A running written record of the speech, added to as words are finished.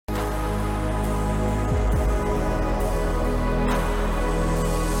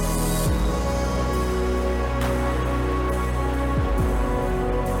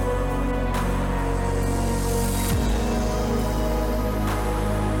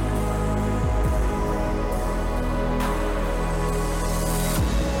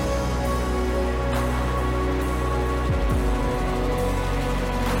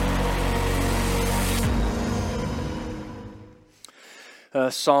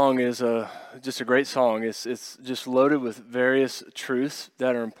song is just a great song. It's just loaded with various truths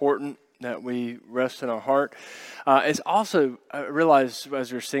that are important that we rest in our heart. It's also, I realized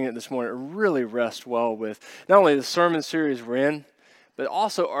as we were singing it this morning, it really rests well with not only the sermon series we're in, but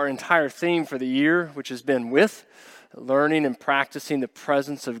also our entire theme for the year, which has been with learning and practicing the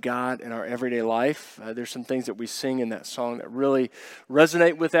presence of God in our everyday life. There's some things that we sing in that song that really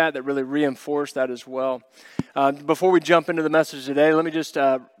resonate with that really reinforce that as well. Before we jump into the message today, let me just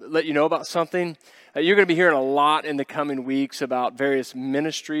let you know about something. You're going to be hearing a lot in the coming weeks about various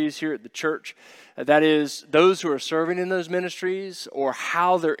ministries here at the church. That is, those who are serving in those ministries or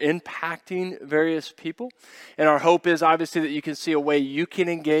how they're impacting various people. And our hope is obviously that you can see a way you can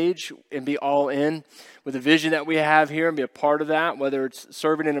engage and be all in with the vision that we have here and be a part of that, whether it's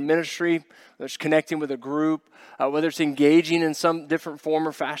serving in a ministry, whether it's connecting with a group, whether it's engaging in some different form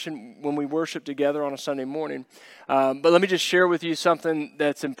or fashion when we worship together on a Sunday morning. But let me just share with you something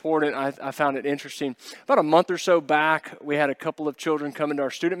that's important. I found it interesting. About a month or so back, we had a couple of children come into our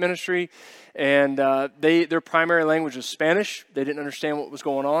student ministry, and their primary language was Spanish. They didn't understand what was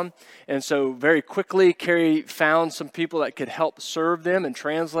going on. And so very quickly, Carrie found some people that could help serve them and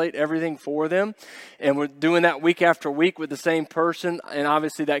translate everything for them. And we're doing that week after week with the same person, and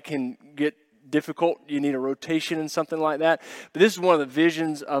obviously that can get difficult. You need a rotation and something like that. But this is one of the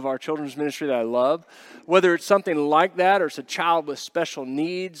visions of our children's ministry that I love. Whether it's something like that or it's a child with special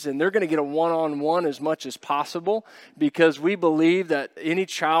needs, and they're going to get a one-on-one as much as possible because we believe that any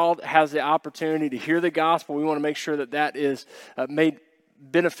child has the opportunity to hear the gospel. We want to make sure that that is made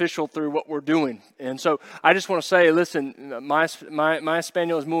beneficial through what we're doing. And so I just want to say, listen, my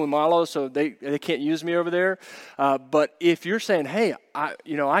Spaniel is muy malo, so they can't use me over there. But if you're saying, hey,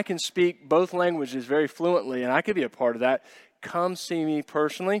 I can speak both languages very fluently and I could be a part of that, come see me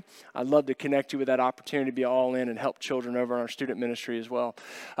personally. I'd love to connect you with that opportunity to be all in and help children over in our student ministry as well.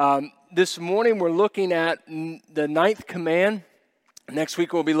 This morning we're looking at the 9th command. Next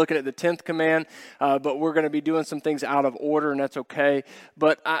week, we'll be looking at the 10th command, but we're going to be doing some things out of order, and that's okay.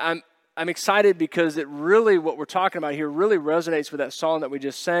 But I'm excited because it really, what we're talking about here really resonates with that song that we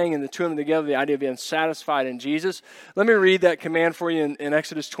just sang and the two of them together, the idea of being satisfied in Jesus. Let me read that command for you in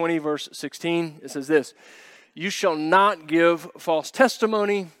Exodus 20, verse 16. It says this: "You shall not give false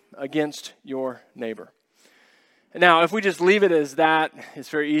testimony against your neighbor." Now, if we just leave it as that, it's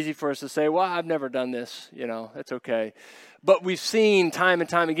very easy for us to say, well, I've never done this, that's okay. But we've seen time and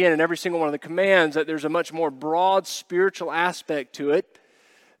time again in every single one of the commands that there's a much more broad spiritual aspect to it,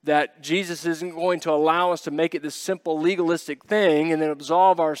 that Jesus isn't going to allow us to make it this simple legalistic thing and then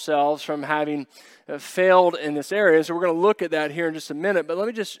absolve ourselves from having failed in this area. So we're going to look at that here in just a minute, but let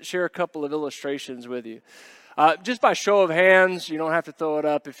me just share a couple of illustrations with you. Just by show of hands, you don't have to throw it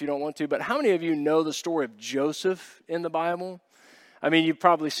up if you don't want to, but how many of you know the story of Joseph in the Bible? I mean, you've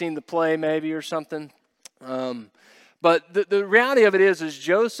probably seen the play maybe or something. But the reality of it is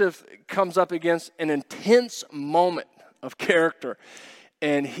Joseph comes up against an intense moment of character,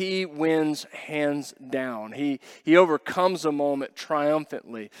 and he wins hands down. He overcomes a moment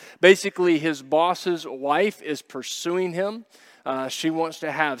triumphantly. Basically, his boss's wife is pursuing him. She wants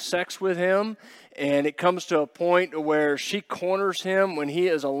to have sex with him, and it comes to a point where she corners him when he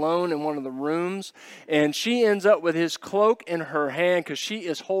is alone in one of the rooms, and she ends up with his cloak in her hand because she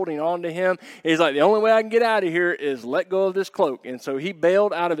is holding on to him. And he's like, the only way I can get out of here is let go of this cloak. And so he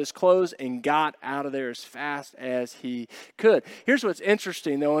bailed out of his clothes and got out of there as fast as he could. Here's what's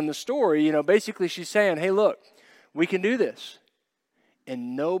interesting, though, in the story. Basically she's saying, hey, look, we can do this,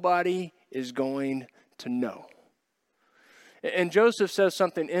 and nobody is going to know. And Joseph says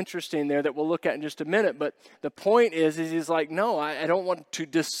something interesting there that we'll look at in just a minute. But the point is he's like, no, I don't want to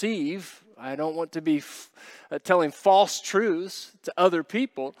deceive. I don't want to be telling false truths to other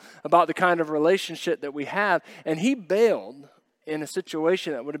people about the kind of relationship that we have. And he bailed in a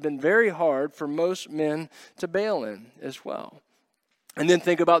situation that would have been very hard for most men to bail in as well. And then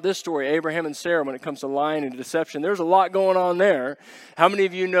think about this story, Abraham and Sarah, when it comes to lying and deception. There's a lot going on there. How many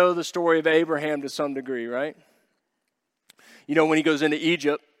of you know the story of Abraham to some degree, right? When he goes into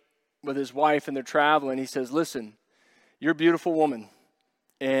Egypt with his wife and they're traveling, he says, listen, you're a beautiful woman.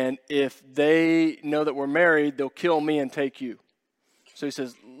 And if they know that we're married, they'll kill me and take you. So he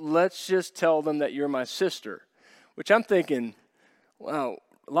says, let's just tell them that you're my sister. Which I'm thinking, wow,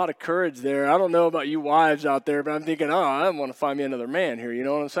 a lot of courage there. I don't know about you wives out there, but I'm thinking, I want to find me another man here. You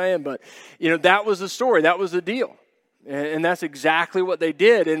know what I'm saying? But, that was the story. That was the deal. And that's exactly what they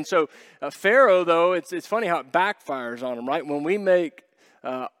did. And so Pharaoh, though, it's funny how it backfires on him, right? When we make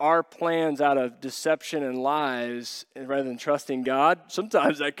our plans out of deception and lies rather than trusting God,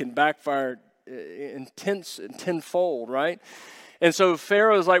 sometimes that can backfire tenfold, right? And so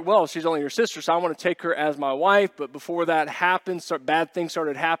Pharaoh's like, well, she's only your sister, so I want to take her as my wife. But before that happened, bad things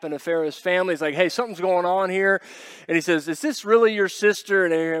started happening to Pharaoh's family. He's like, hey, something's going on here. And he says, is this really your sister?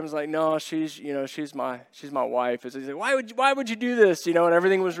 And Abraham's like, no, she's my wife. And so he's like, why would you do this? And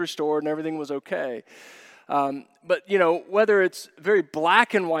everything was restored and everything was okay. But whether it's very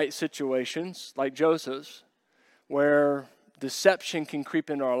black and white situations like Joseph's, where deception can creep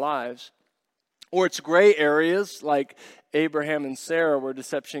into our lives, or it's gray areas like Abraham and Sarah where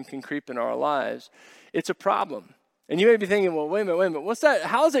deception can creep into our lives, it's a problem. And you may be thinking, well, wait a minute, what's that?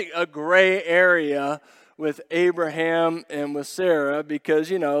 How is it a gray area with Abraham and with Sarah? Because,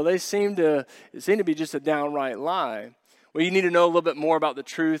 they seem to be just a downright lie. Well, you need to know a little bit more about the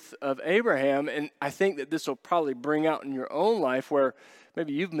truth of Abraham, and I think that this will probably bring out in your own life where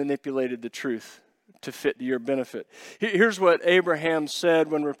maybe you've manipulated the truth to fit to your benefit. Here's what Abraham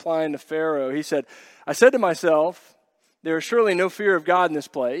said when replying to Pharaoh. He said, I said to myself, there is surely no fear of God in this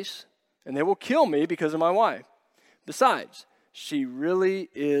place, and they will kill me because of my wife. Besides, she really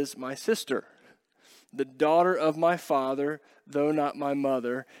is my sister, the daughter of my father, though not my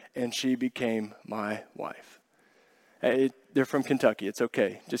mother, and she became my wife. Hey, they're from Kentucky. It's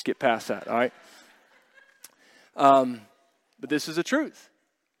okay. Just get past that, all right? But this is the truth.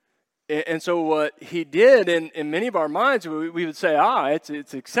 And so what he did, in many of our minds, we would say,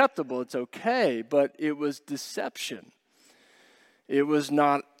 it's acceptable, it's okay, but it was deception. It was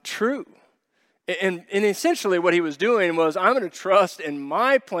not true. And essentially what he was doing was, I'm going to trust in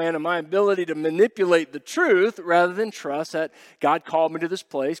my plan and my ability to manipulate the truth rather than trust that God called me to this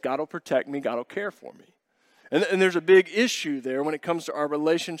place, God will protect me, God will care for me. And there's a big issue there when it comes to our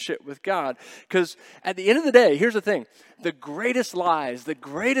relationship with God. Because at the end of the day, here's the thing. The greatest lies, the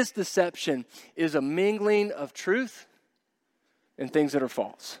greatest deception is a mingling of truth and things that are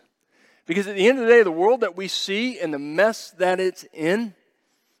false. Because at the end of the day, the world that we see and the mess that it's in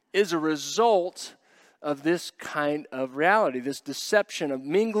is a result of this kind of reality, this deception of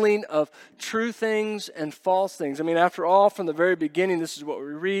mingling of true things and false things. I mean, after all, from the very beginning, this is what we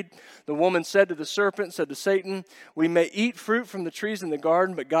read. The woman said to the serpent, said to Satan, we may eat fruit from the trees in the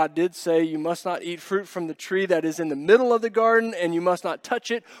garden, but God did say, you must not eat fruit from the tree that is in the middle of the garden, and you must not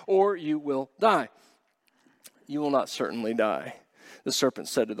touch it, or you will die. You will not certainly die, the serpent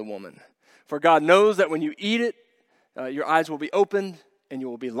said to the woman. For God knows that when you eat it, your eyes will be opened, and you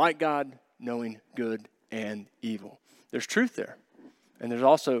will be like God, knowing good and evil. There's truth there, and there's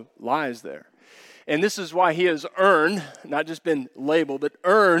also lies there. And this is why he has earned, not just been labeled, but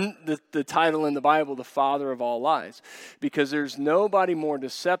earned the title in the Bible, the father of all lies. Because there's nobody more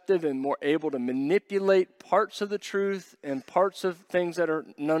deceptive and more able to manipulate parts of the truth and parts of things that are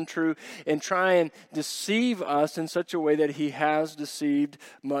untrue and try and deceive us in such a way that he has deceived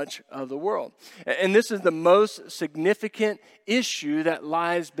much of the world. And this is the most significant issue that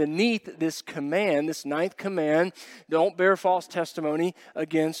lies beneath this command, this ninth command: don't bear false testimony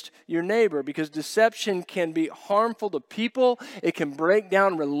against your neighbor. Because deception can be harmful to people, it can break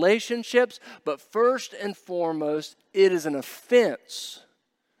down relationships, but first and foremost, it is an offense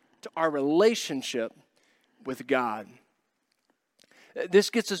to our relationship with God. This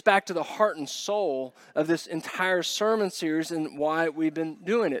gets us back to the heart and soul of this entire sermon series and why we've been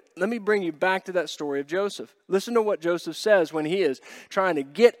doing it. Let me bring you back to that story of Joseph. Listen to what Joseph says when he is trying to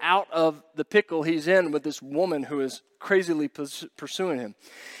get out of the pickle he's in with this woman who is crazily pursuing him.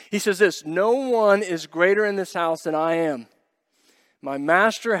 He says this: no one is greater in this house than I am. My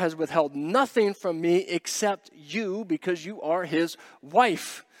master has withheld nothing from me except you, because you are his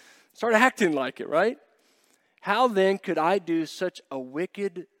wife. Start acting like it, right? How then could I do such a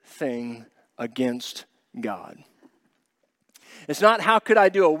wicked thing against God? It's not how could I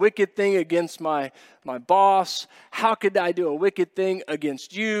do a wicked thing against my boss? How could I do a wicked thing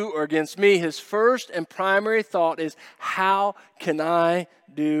against you or against me? His first and primary thought is, how can I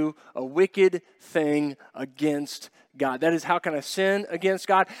do a wicked thing against God? That is, how can I sin against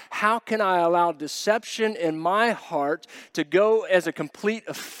God? How can I allow deception in my heart to go as a complete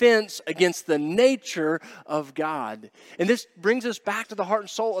offense against the nature of God? And this brings us back to the heart and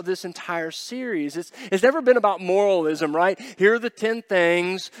soul of this entire series. It's never been about moralism, right? Here are the 10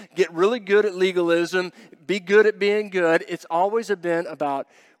 things, get really good at legalism, be good at being good. It's always been about,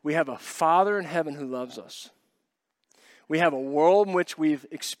 we have a Father in heaven who loves us. We have a world in which we've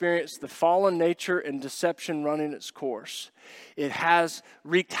experienced the fallen nature and deception running its course. It has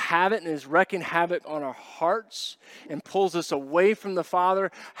wreaked havoc and is wreaking havoc on our hearts and pulls us away from the Father.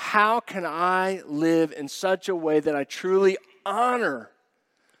 How can I live in such a way that I truly honor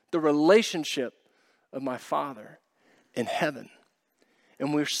the relationship of my Father in heaven?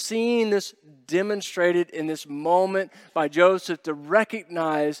 And we're seeing this demonstrated in this moment by Joseph to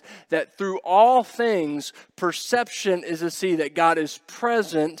recognize that through all things, perception is to see that God is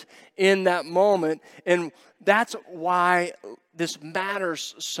present in that moment. And that's why this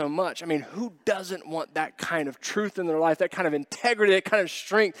matters so much. I mean, who doesn't want that kind of truth in their life, that kind of integrity, that kind of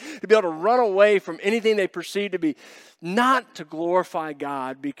strength to be able to run away from anything they perceive to be not to glorify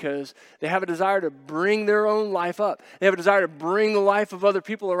God, because they have a desire to bring their own life up. They have a desire to bring the life of other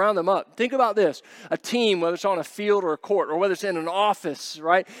people around them up. Think about this. A team, whether it's on a field or a court, or whether it's in an office,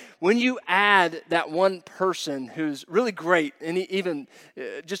 right? When you add that one person who's really great, and even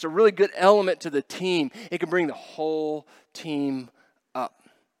just a really good element to the team, it can bring the whole team up.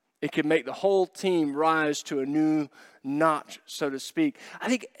 It can make the whole team rise to a new notch, so to speak. I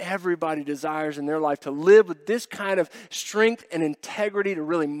think everybody desires in their life to live with this kind of strength and integrity, to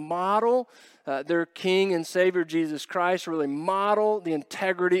really model their King and Savior, Jesus Christ, really model the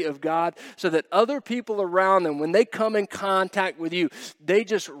integrity of God, so that other people around them, when they come in contact with you, they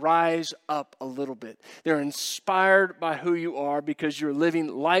just rise up a little bit. They're inspired by who you are because you're living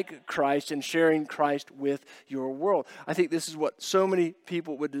like Christ and sharing Christ with your world. I think this is what so many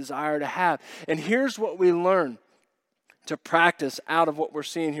people would desire to have. And here's what we learn to practice out of what we're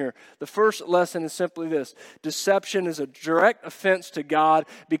seeing here. The first lesson is simply this: deception is a direct offense to God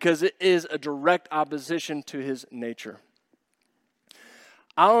because it is a direct opposition to his nature.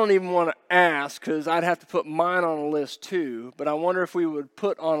 I don't even want to ask, because I'd have to put mine on a list too, but I wonder if we would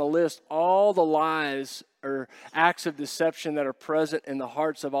put on a list all the lies or acts of deception that are present in the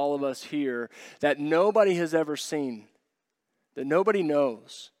hearts of all of us here that nobody has ever seen, that nobody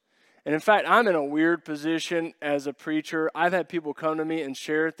knows. And in fact, I'm in a weird position as a preacher. I've had people come to me and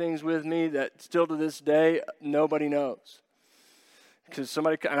share things with me that still to this day, nobody knows.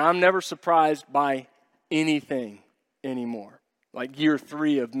 And I'm never surprised by anything anymore. Like year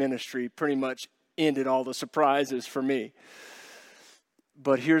 3 of ministry pretty much ended all the surprises for me.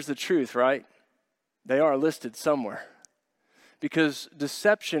 But here's the truth, right? They are listed somewhere. Because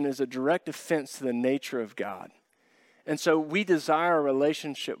deception is a direct offense to the nature of God. And so we desire a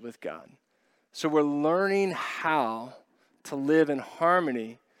relationship with God. So we're learning how to live in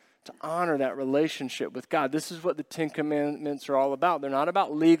harmony to honor that relationship with God. This is what the 10 Commandments are all about. They're not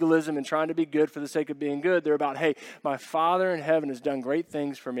about legalism and trying to be good for the sake of being good. They're about, hey, my Father in heaven has done great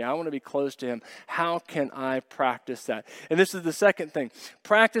things for me. I want to be close to him. How can I practice that? And this is the second thing.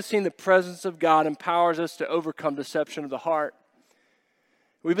 Practicing the presence of God empowers us to overcome deception of the heart.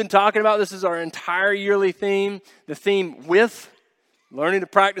 We've been talking about this as our entire yearly theme, the theme with, learning to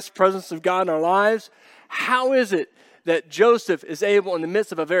practice the presence of God in our lives. How is it that Joseph is able, in the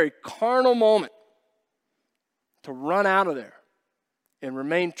midst of a very carnal moment, to run out of there and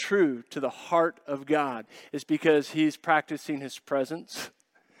remain true to the heart of God? It's because he's practicing his presence.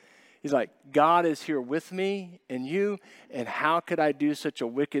 He's like, God is here with me and you, and how could I do such a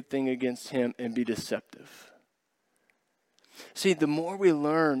wicked thing against him and be deceptive? See, the more we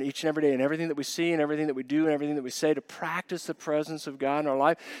learn each and every day, and everything that we see and everything that we do and everything that we say, to practice the presence of God in our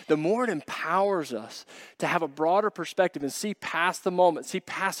life, the more it empowers us to have a broader perspective and see past the moment, see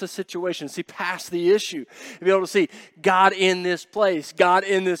past the situation, see past the issue, and be able to see God in this place, God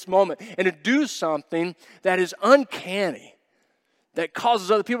in this moment, and to do something that is uncanny, that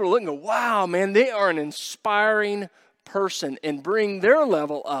causes other people to look and go, wow, man, they are an inspiring person, and bring their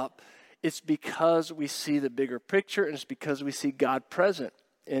level up. It's because we see the bigger picture, and it's because we see God present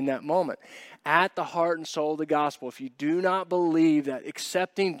in that moment. At the heart and soul of the gospel, if you do not believe that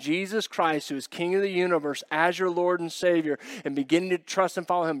accepting Jesus Christ, who is King of the universe, as your Lord and Savior, and beginning to trust and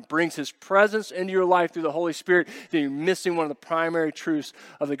follow him brings his presence into your life through the Holy Spirit, then you're missing one of the primary truths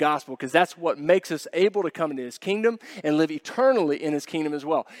of the gospel, because that's what makes us able to come into his kingdom and live eternally in his kingdom as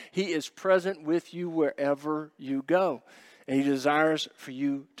well. He is present with you wherever you go. And he desires for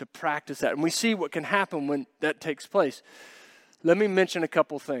you to practice that. And we see what can happen when that takes place. Let me mention a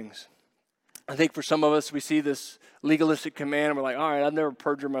couple things. I think for some of us, we see this legalistic command, and we're like, all right, I've never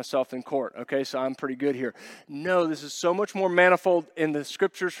perjured myself in court. Okay, so I'm pretty good here. No, this is so much more manifold in the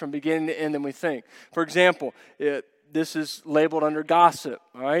scriptures from beginning to end than we think. For example, this is labeled under gossip,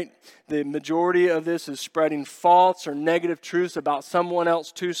 all right? The majority of this is spreading false or negative truths about someone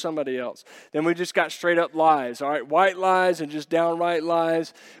else to somebody else. Then we just got straight up lies, all right? White lies and just downright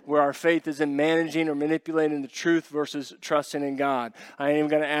lies, where our faith is in managing or manipulating the truth versus trusting in God. I ain't even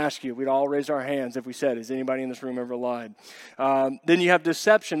going to ask you. We'd all raise our hands if we said, has anybody in this room ever lied? Then you have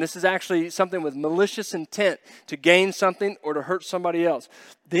deception. This is actually something with malicious intent to gain something or to hurt somebody else.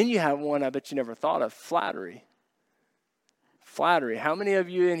 Then you have one I bet you never thought of, flattery. Flattery. How many of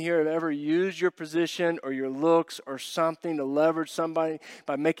you in here have ever used your position or your looks or something to leverage somebody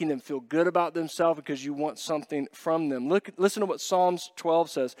by making them feel good about themselves because you want something from them? Listen to what Psalms 12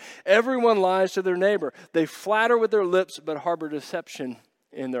 says. Everyone lies to their neighbor. They flatter with their lips but harbor deception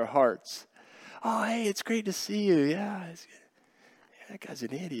in their hearts. Oh, hey, it's great to see you. Yeah, that guy's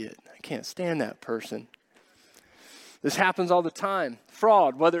an idiot. I can't stand that person. This happens all the time.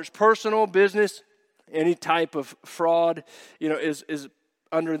 Fraud, whether it's personal, business, any type of fraud, is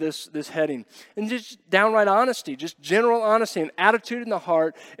under this heading. And just downright honesty, just general honesty, an attitude in the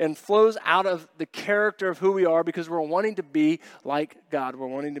heart, and flows out of the character of who we are because we're wanting to be like God. We're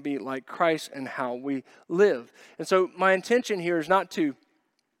wanting to be like Christ and how we live. And so my intention here is not to,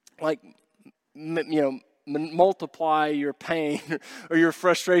 multiply your pain or your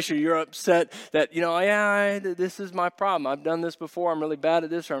frustration, you're upset that, this is my problem. I've done this before. I'm really bad at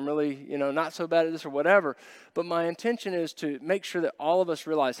this, or I'm really, not so bad at this, or whatever. But my intention is to make sure that all of us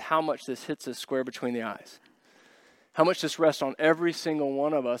realize how much this hits us square between the eyes. How much this rests on every single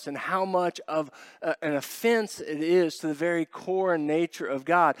one of us, and how much of an offense it is to the very core and nature of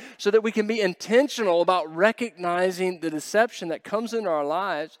God, so that we can be intentional about recognizing the deception that comes into our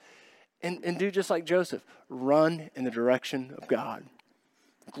lives and do just like Joseph, run in the direction of God.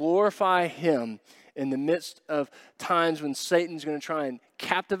 Glorify Him in the midst of times when Satan's going to try and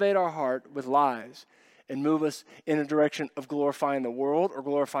captivate our heart with lies and move us in a direction of glorifying the world or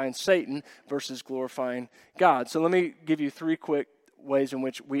glorifying Satan versus glorifying God. So let me give you 3 quick ways in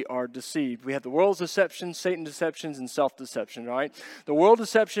which we are deceived. We have the world's deception, Satan's deceptions, and self-deception, all right? The world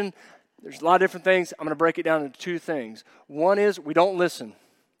deception, there's a lot of different things. I'm going to break it down into 2 things. One is we don't listen.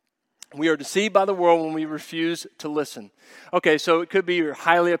 We are deceived by the world when we refuse to listen. Okay, so it could be you're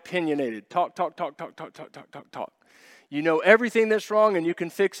highly opinionated. Talk. You know everything that's wrong and you can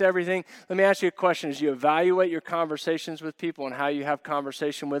fix everything. Let me ask you a question. As you evaluate your conversations with people and how you have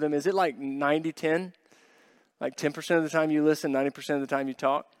conversation with them, is it like 90-10? Like 10% of the time you listen, 90% of the time you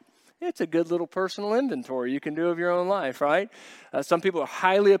talk? It's a good little personal inventory you can do of your own life, right? Some people are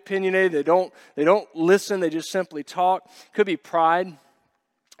highly opinionated. They don't listen. They just simply talk. Could be pride.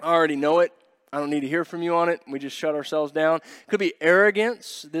 I already know it. I don't need to hear from you on it. We just shut ourselves down. Could be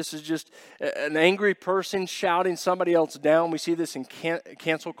arrogance. This is just an angry person shouting somebody else down. We see this in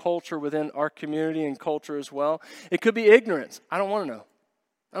cancel culture within our community and culture as well. It could be ignorance. I don't want to know.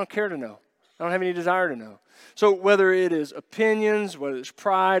 I don't care to know. I don't have any desire to know. So whether it is opinions, whether it's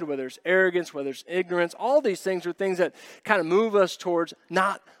pride, whether it's arrogance, whether it's ignorance, all these things are things that kind of move us towards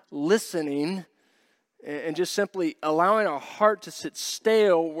not listening and just simply allowing our heart to sit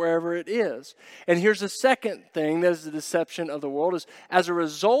stale wherever it is. And here's the second thing that is the deception of the world is as a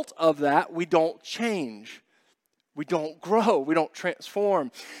result of that, we don't change. We don't grow. We don't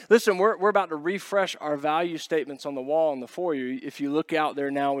transform. Listen, we're about to refresh our value statements on the wall in the foyer. If you look out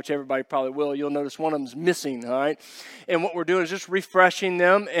there now, which everybody probably will, you'll notice one of them's missing, all right? And what we're doing is just refreshing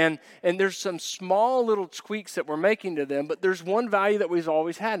them, and there's some small little tweaks that we're making to them, but there's one value that we've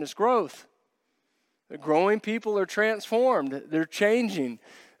always had, and it's growth. The growing people are transformed. They're changing.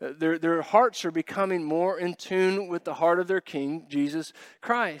 Their hearts are becoming more in tune with the heart of their King, Jesus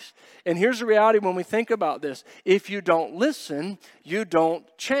Christ. And here's the reality when we think about this. If you don't listen, you don't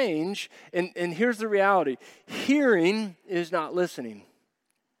change. And here's the reality. Hearing is not listening.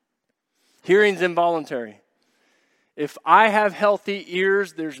 Hearing's involuntary. If I have healthy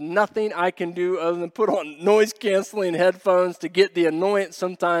ears, there's nothing I can do other than put on noise-canceling headphones to get the annoyance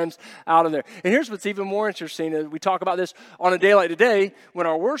sometimes out of there. And here's what's even more interesting. As we talk about this on a day like today when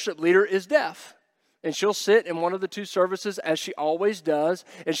our worship leader is deaf. And she'll sit in one of the 2 services as she always does,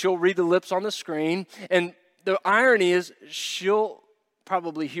 and she'll read the lips on the screen. And the irony is she'll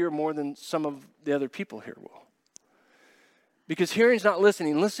probably hear more than some of the other people here will. Because hearing is not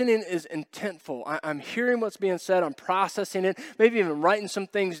listening. Listening is intentful. I'm hearing what's being said. I'm processing it. Maybe even writing some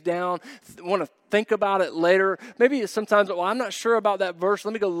things down. Want to think about it later. Maybe sometimes, I'm not sure about that verse.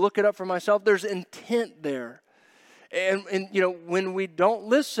 Let me go look it up for myself. There's intent there. And when we don't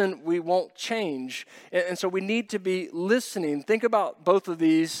listen, we won't change. And so we need to be listening. Think about both of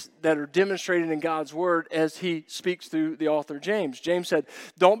these that are demonstrated in God's Word as He speaks through the author James. James said,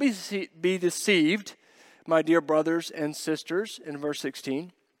 don't be deceived, my dear brothers and sisters, in verse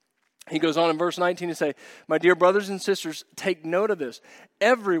 16. He goes on in verse 19 to say, my dear brothers and sisters, take note of this.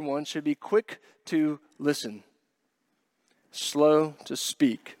 Everyone should be quick to listen, slow to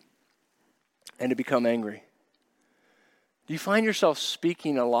speak, and to become angry. Do you find yourself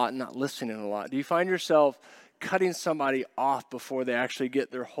speaking a lot and not listening a lot? Do you find yourself cutting somebody off before they actually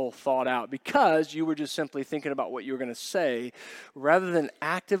get their whole thought out because you were just simply thinking about what you were going to say rather than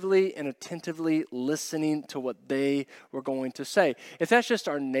actively and attentively listening to what they were going to say. If that's just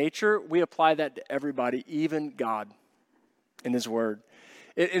our nature, we apply that to everybody, even God in His Word.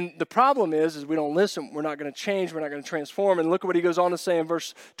 And the problem is we don't listen. We're not going to change. We're not going to transform. And look at what he goes on to say in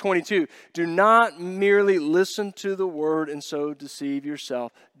verse 22. Do not merely listen to the word and so deceive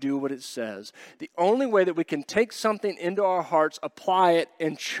yourself. Do what it says. The only way that we can take something into our hearts, apply it,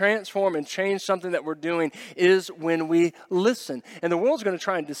 and transform and change something that we're doing is when we listen. And the world's going to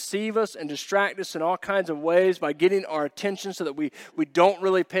try and deceive us and distract us in all kinds of ways by getting our attention so that we don't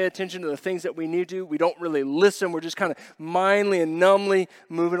really pay attention to the things that we need to. We don't really listen. We're just kind of mindly and numbly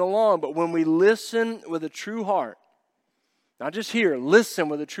moving along. But when we listen with a true heart, not just hear, listen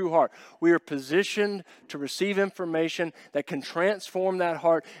with a true heart, we are positioned to receive information that can transform that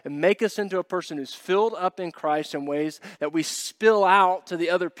heart and make us into a person who's filled up in Christ in ways that we spill out to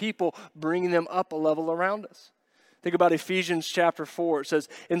the other people, bringing them up a level around us. Think about Ephesians chapter 4. It says,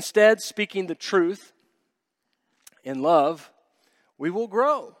 instead, speaking the truth in love, we will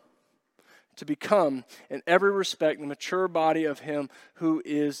grow to become, in every respect, the mature body of Him who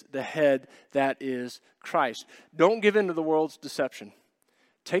is the head, that is Christ. Don't give in to the world's deception.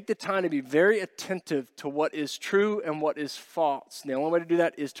 Take the time to be very attentive to what is true and what is false. And the only way to do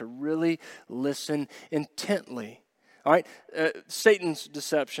that is to really listen intently. All right? Satan's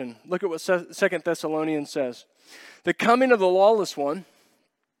deception. Look at what 2 Thessalonians says. The coming of the lawless one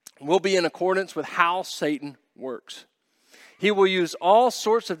will be in accordance with how Satan works. He will use all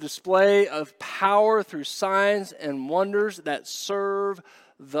sorts of display of power through signs and wonders that serve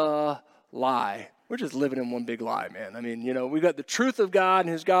the lie. We're just living in one big lie, man. I mean, we got the truth of God and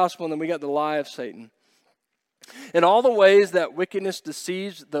His gospel, and then we got the lie of Satan. In all the ways that wickedness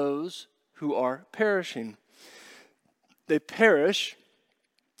deceives those who are perishing. They perish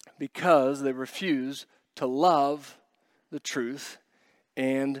because they refuse to love the truth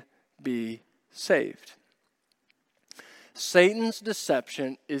and be saved. Satan's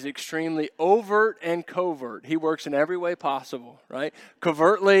deception is extremely overt and covert. He works in every way possible, right?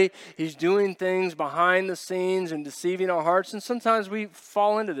 Covertly, he's doing things behind the scenes and deceiving our hearts. And sometimes we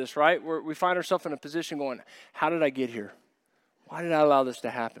fall into this, right? Where we find ourselves in a position going, how did I get here? Why did I allow this to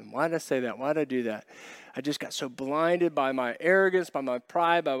happen? Why did I say that? Why did I do that? I just got so blinded by my arrogance, by my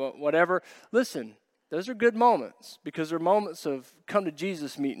pride, by whatever. Listen, those are good moments because they're moments of come to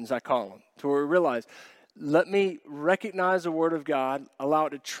Jesus meetings, I call them, to where we realize, let me recognize the Word of God, allow it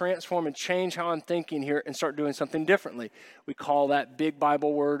to transform and change how I'm thinking here and start doing something differently. We call that big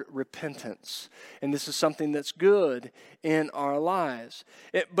Bible word repentance. And this is something that's good in our lives.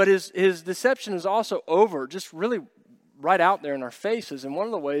 But his deception is also over, just really right out there in our faces. And one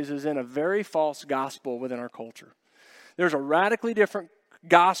of the ways is in a very false gospel within our culture. There's a radically different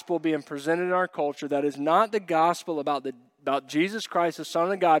gospel being presented in our culture that is not the gospel about Jesus Christ, the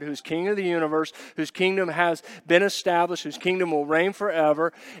Son of God, who's King of the universe, whose kingdom has been established, whose kingdom will reign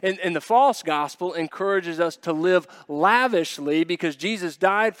forever. And the false gospel encourages us to live lavishly because Jesus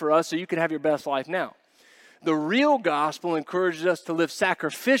died for us so you can have your best life now. The real gospel encourages us to live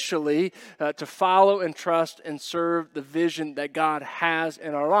sacrificially, to follow and trust and serve the vision that God has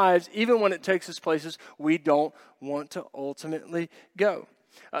in our lives, even when it takes us places we don't want to ultimately go.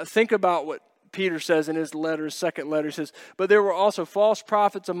 Think about what Peter says in his letter, his second letter. He says, but there were also false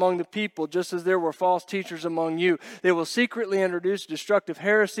prophets among the people, just as there were false teachers among you. They will secretly introduce destructive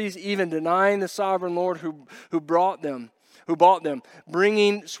heresies, even denying the sovereign Lord who bought them,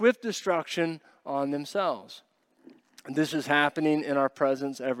 bringing swift destruction on themselves. And this is happening in our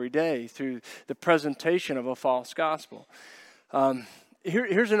presence every day through the presentation of a false gospel.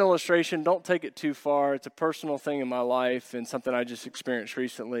 Here's an illustration. Don't take it too far. It's a personal thing in my life and something I just experienced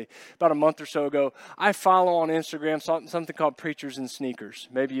recently. About a month or so ago, I follow on Instagram something called Preachers in Sneakers.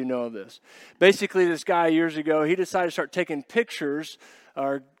 Maybe you know this. Basically, this guy years ago, he decided to start taking pictures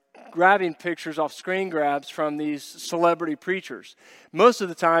or grabbing pictures off screen grabs from these celebrity preachers. Most of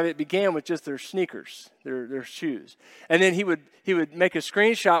the time, it began with just their sneakers, their shoes. And then he would make a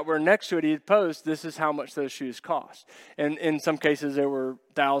screenshot where next to it he'd post, this is how much those shoes cost. And in some cases, they were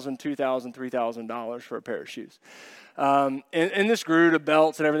 $1,000, $2,000, $3,000 for a pair of shoes. And this grew to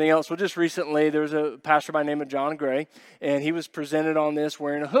belts and everything else. Well, just recently, there was a pastor by the name of John Gray, and he was presented on this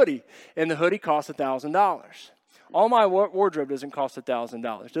wearing a hoodie. And the hoodie cost $1,000. All my wardrobe doesn't cost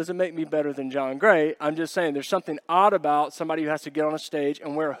 $1,000. Doesn't make me better than John Gray. I'm just saying there's something odd about somebody who has to get on a stage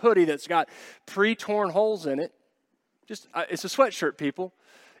and wear a hoodie that's got pre-torn holes in it. It's a sweatshirt, people.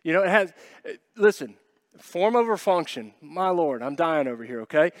 It has, listen, Form over function. My Lord, I'm dying over here,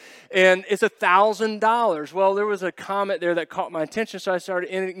 okay? And it's $1,000. Well, there was a comment there that caught my attention, so I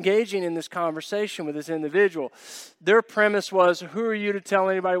started engaging in this conversation with this individual. Their premise was, who are you to tell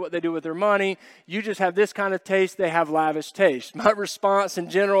anybody what they do with their money? You just have this kind of taste, they have lavish taste. My response in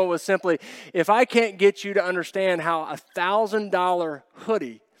general was simply, if I can't get you to understand how a $1,000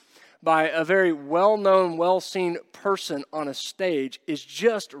 hoodie by a very well-known, well-seen person on a stage is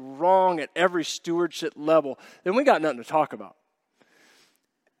just wrong at every stewardship level, then we got nothing to talk about.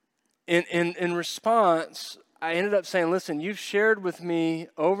 In response, I ended up saying, listen, you've shared with me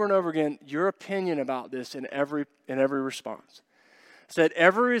over and over again your opinion about this in every response. I said,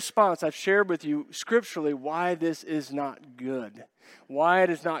 every response I've shared with you scripturally why this is not good, why it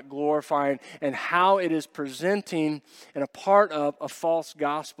is not glorifying, and how it is presenting and a part of a false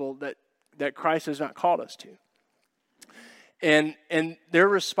gospel that Christ has not called us to. And their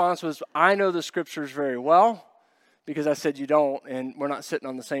response was, I know the scriptures very well, because I said you don't, and we're not sitting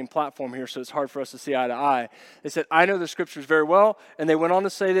on the same platform here, so it's hard for us to see eye to eye. They said, I know the scriptures very well, and they went on to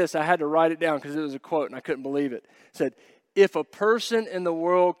say this. I had to write it down because it was a quote, and I couldn't believe it. It said, if a person in the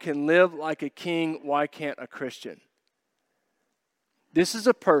world can live like a king, why can't a Christian? This is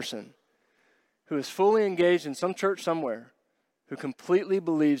a person who is fully engaged in some church somewhere who completely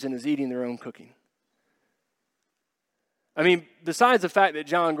believes and is eating their own cooking. I mean, besides the fact that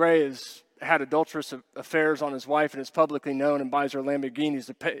John Gray has had adulterous affairs on his wife and is publicly known and buys her Lamborghinis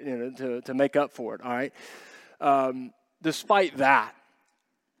to pay, to make up for it, all right? Despite that,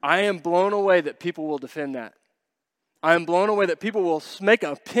 I am blown away that people will defend that. I am blown away that people will make an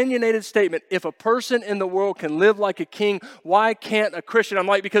opinionated statement. If a person in the world can live like a king, why can't a Christian? I'm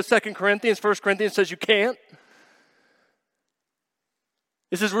like, because 2 Corinthians, 1 Corinthians says you can't.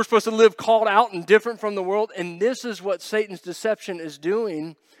 It says we're supposed to live called out and different from the world. And this is what Satan's deception is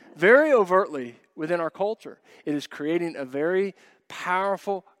doing very overtly within our culture. It is creating a very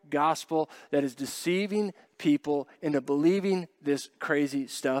powerful gospel that is deceiving people into believing this crazy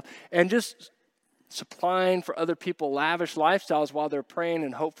stuff and just supplying for other people lavish lifestyles while they're praying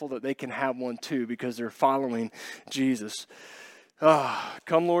and hopeful that they can have one too because they're following Jesus.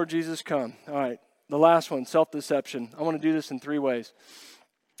 Come, Lord Jesus, come. All right, the last one, self-deception. I want to do this in 3 ways.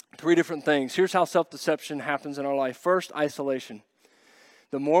 3 different things. Here's how self-deception happens in our life. First, isolation.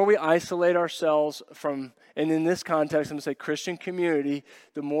 The more we isolate ourselves from, and in this context, I'm going to say Christian community,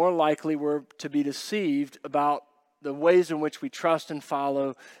 the more likely we're to be deceived about the ways in which we trust and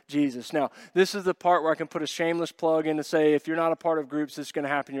follow Jesus. Now, this is the part where I can put a shameless plug in to say, if you're not a part of groups, this is going to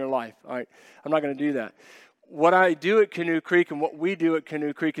happen in your life. All right, I'm not going to do that. What I do at Canoe Creek and what we do at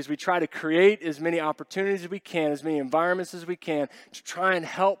Canoe Creek is we try to create as many opportunities as we can, as many environments as we can, to try and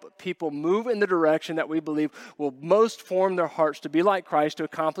help people move in the direction that we believe will most form their hearts to be like Christ, to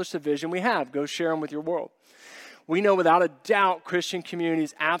accomplish the vision we have. Go share them with your world. We know without a doubt Christian community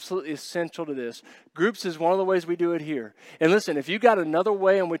is absolutely essential to this. Groups is one of the ways we do it here. And listen, if you've got another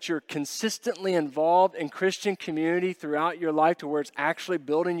way in which you're consistently involved in Christian community throughout your life to where it's actually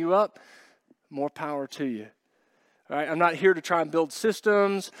building you up, more power to you. All right? I'm not here to try and build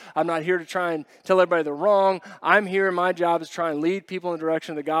systems. I'm not here to try and tell everybody they're wrong. I'm here, and my job is to try and lead people in the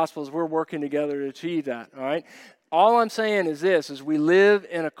direction of the gospel as we're working together to achieve that. All right? All I'm saying is this, is we live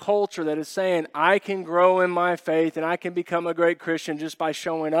in a culture that is saying, I can grow in my faith and I can become a great Christian just by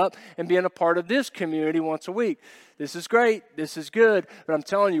showing up and being a part of this community once a week. This is great. This is good. But I'm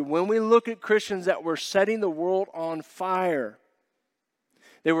telling you, when we look at Christians that were setting the world on fire,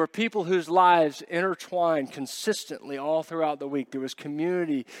 there were people whose lives intertwined consistently all throughout the week. There was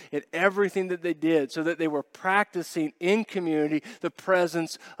community in everything that they did so that they were practicing in community the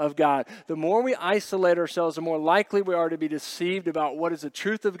presence of God. The more we isolate ourselves, the more likely we are to be deceived about what is the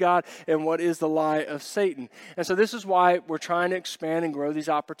truth of God and what is the lie of Satan. And so this is why we're trying to expand and grow these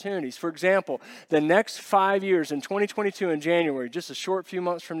opportunities. For example, the next 5 years, in 2022 in January, just a short few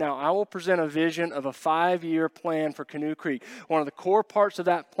months from now, I will present a vision of a 5-year plan for Canoe Creek. One of the core parts of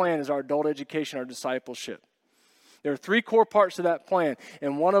that plan is our adult education, our discipleship. There are 3 core parts to that plan,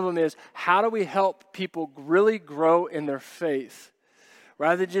 and one of them is how do we help people really grow in their faith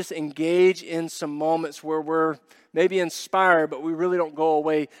rather than just engage in some moments where we're maybe inspired, but we really don't go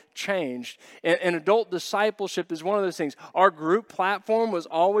away changed. And adult discipleship is one of those things. Our group platform was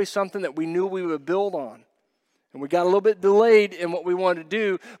always something that we knew we would build on. And we got a little bit delayed in what we wanted to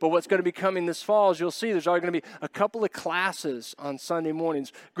do, but what's going to be coming this fall, as you'll see, there's already going to be a couple of classes on Sunday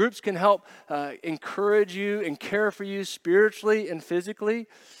mornings. Groups can help encourage you and care for you spiritually and physically.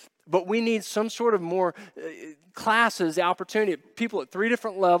 But we need some sort of more classes, the opportunity. People at 3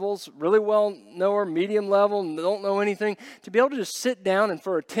 different levels, really well know her, medium level, and don't know anything, to be able to just sit down and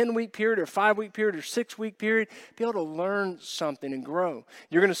for a 10-week period or 5-week period or 6-week period, be able to learn something and grow.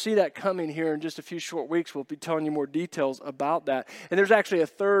 You're going to see that coming here in just a few short weeks. We'll be telling you more details about that. And there's actually a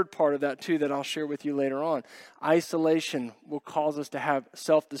third part of that too that I'll share with you later on. Isolation will cause us to have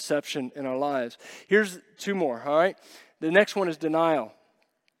self-deception in our lives. Here's 2 more, all right? The next one is denial.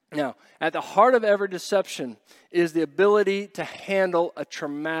 Now, at the heart of every deception is the ability to handle a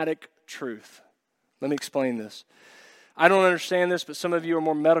traumatic truth. Let me explain this. I don't understand this, but some of you are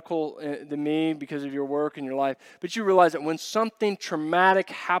more medical than me because of your work and your life. But you realize that when something traumatic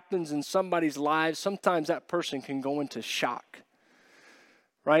happens in somebody's lives, sometimes that person can go into shock,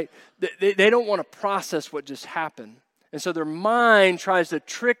 right? They don't want to process what just happened. And so their mind tries to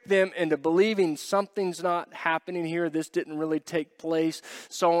trick them into believing something's not happening here, this didn't really take place,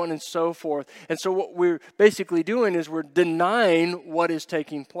 so on and so forth. And so what we're basically doing is we're denying what is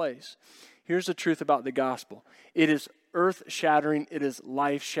taking place. Here's the truth about the gospel. It is earth-shattering, it is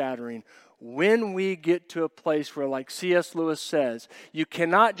life-shattering. When we get to a place where, like C.S. Lewis says, you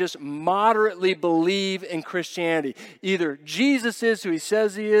cannot just moderately believe in Christianity. Either Jesus is who he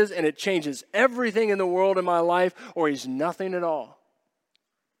says he is, and it changes everything in the world in my life, or he's nothing at all.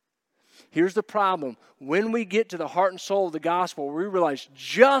 Here's the problem. When we get to the heart and soul of the gospel, we realize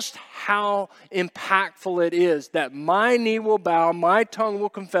just how impactful it is that my knee will bow, my tongue will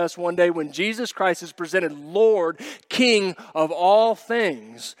confess one day when Jesus Christ is presented Lord, King of all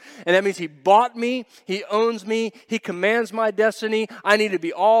things. And that means he bought me, he owns me, he commands my destiny. I need to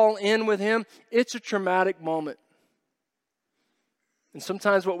be all in with him. It's a traumatic moment. And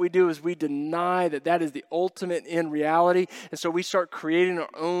sometimes what we do is we deny that that is the ultimate in reality. And so we start creating our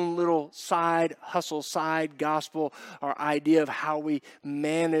own little side hustle, side gospel, our idea of how we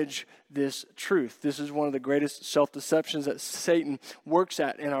manage this truth. This is one of the greatest self-deceptions that Satan works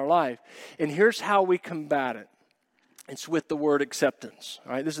at in our life. And here's how we combat it. It's with the word acceptance.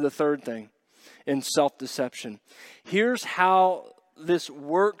 All right, this is the third thing in self-deception. Here's how this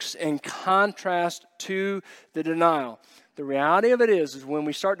works in contrast to the denial. The reality of it is when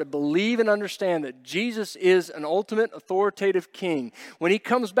we start to believe and understand that Jesus is an ultimate authoritative king, when he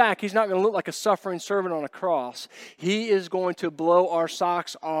comes back, he's not going to look like a suffering servant on a cross. He is going to blow our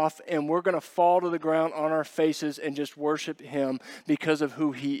socks off, and we're going to fall to the ground on our faces and just worship him because of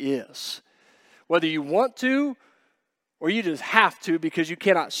who he is. Whether you want to or you just have to, because you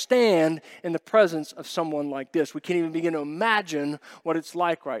cannot stand in the presence of someone like this. We can't even begin to imagine what it's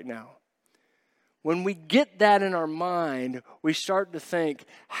like right now. When we get that in our mind, we start to think,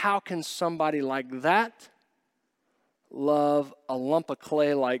 how can somebody like that love a lump of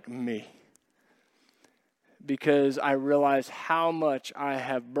clay like me? Because I realize how much I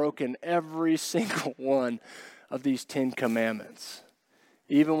have broken every single one of these 10 commandments.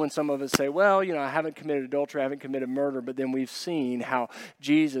 Even when some of us say, well, I haven't committed adultery, I haven't committed murder, but then we've seen how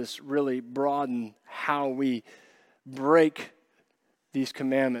Jesus really broadened how we break these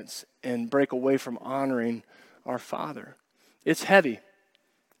commandments and break away from honoring our Father. It's heavy,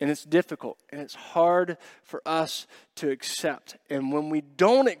 and it's difficult, and it's hard for us to accept. And when we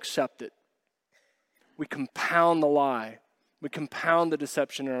don't accept it, we compound the lie. We compound the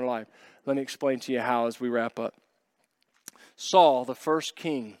deception in our life. Let me explain to you how as we wrap up. Saul, the first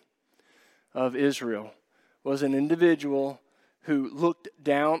king of Israel, was an individual who looked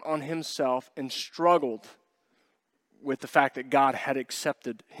down on himself and struggled with the fact that God had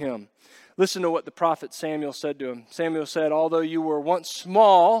accepted him. Listen to what the prophet Samuel said to him. Samuel said, although you were once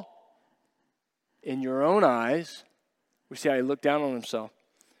small in your own eyes, we see how he looked down on himself.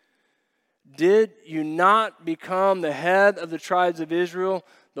 Did you not become the head of the tribes of Israel?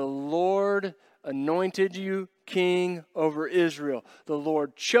 The Lord anointed you king over Israel. The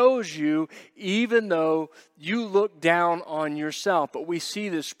Lord chose you even though you look down on yourself. But we see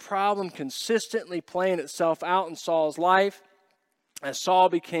this problem consistently playing itself out in Saul's life. As Saul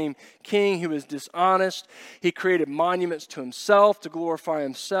became king, he was dishonest. He created monuments to himself to glorify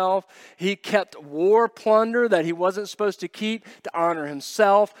himself. He kept war plunder that he wasn't supposed to keep to honor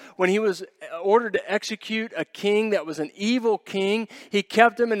himself. When he was ordered to execute a king that was an evil king, he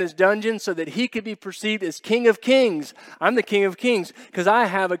kept him in his dungeon so that he could be perceived as king of kings. I'm the king of kings because I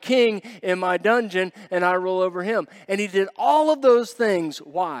have a king in my dungeon and I rule over him. And he did all of those things.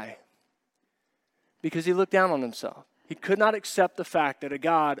 Why? Because he looked down on himself. He could not accept the fact that a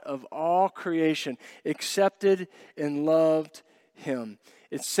God of all creation accepted and loved him.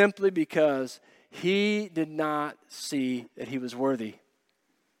 It's simply because he did not see that he was worthy.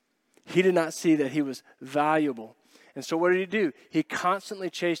 He did not see that he was valuable. And so what did he do? He constantly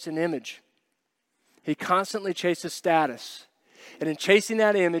chased an image. He constantly chased a status. And in chasing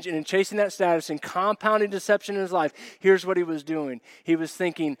that image and in chasing that status and compounding deception in his life, here's what he was doing. He was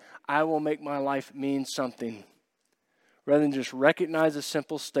thinking, I will make my life mean something. Rather than just recognize a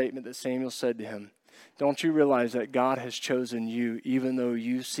simple statement that Samuel said to him. Don't you realize that God has chosen you even though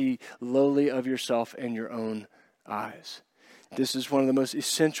you see lowly of yourself in your own eyes? This is one of the most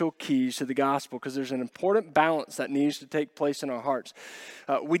essential keys to the gospel because there's an important balance that needs to take place in our hearts.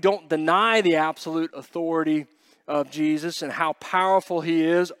 We don't deny the absolute authority of Jesus and how powerful he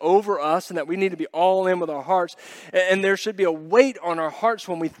is over us and that we need to be all in with our hearts. And there should be a weight on our hearts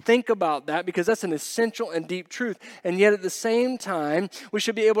when we think about that because that's an essential and deep truth. And yet at the same time, we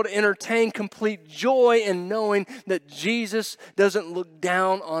should be able to entertain complete joy in knowing that Jesus doesn't look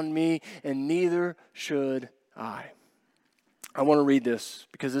down on me and neither should I. I want to read this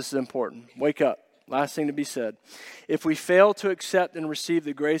because this is important. Wake up. Last thing to be said. If we fail to accept and receive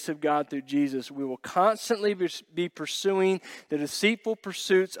the grace of God through Jesus, we will constantly be pursuing the deceitful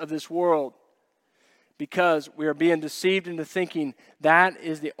pursuits of this world because we are being deceived into thinking that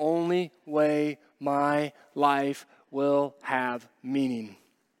is the only way my life will have meaning.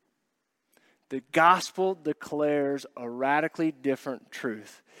 The gospel declares a radically different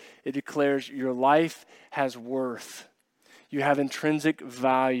truth. It declares your life has worth. You have intrinsic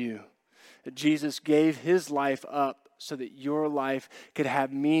value. That Jesus gave his life up so that your life could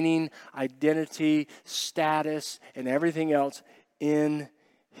have meaning, identity, status, and everything else in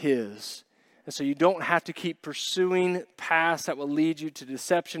his. And so you don't have to keep pursuing paths that will lead you to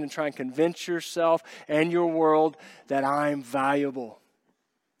deception and try and convince yourself and your world that I'm valuable.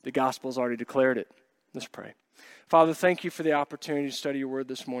 The gospel's already declared it. Let's pray. Father, thank you for the opportunity to study your word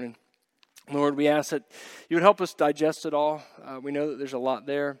this morning. Lord, we ask that you would help us digest it all. We know that there's a lot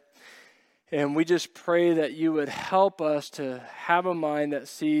there. And we just pray that you would help us to have a mind that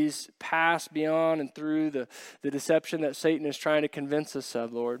sees past, beyond, and through the deception that Satan is trying to convince us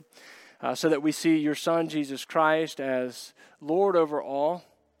of, Lord. So that we see your Son, Jesus Christ, as Lord over all.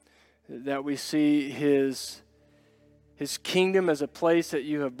 That we see his kingdom as a place that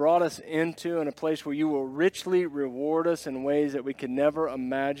you have brought us into and a place where you will richly reward us in ways that we could never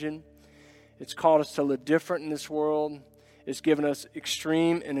imagine. It's called us to live different in this world. It's given us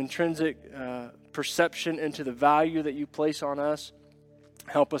extreme and intrinsic perception into the value that you place on us.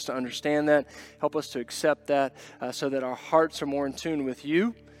 Help us to understand that. Help us to accept that so that our hearts are more in tune with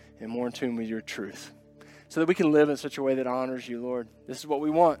you and more in tune with your truth. So that we can live in such a way that honors you, Lord. This is what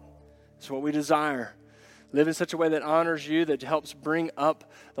we want. This is what we desire. Live in such a way that honors you, that helps bring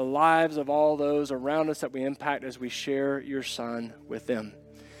up the lives of all those around us that we impact as we share your Son with them.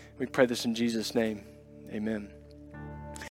 We pray this in Jesus' name. Amen.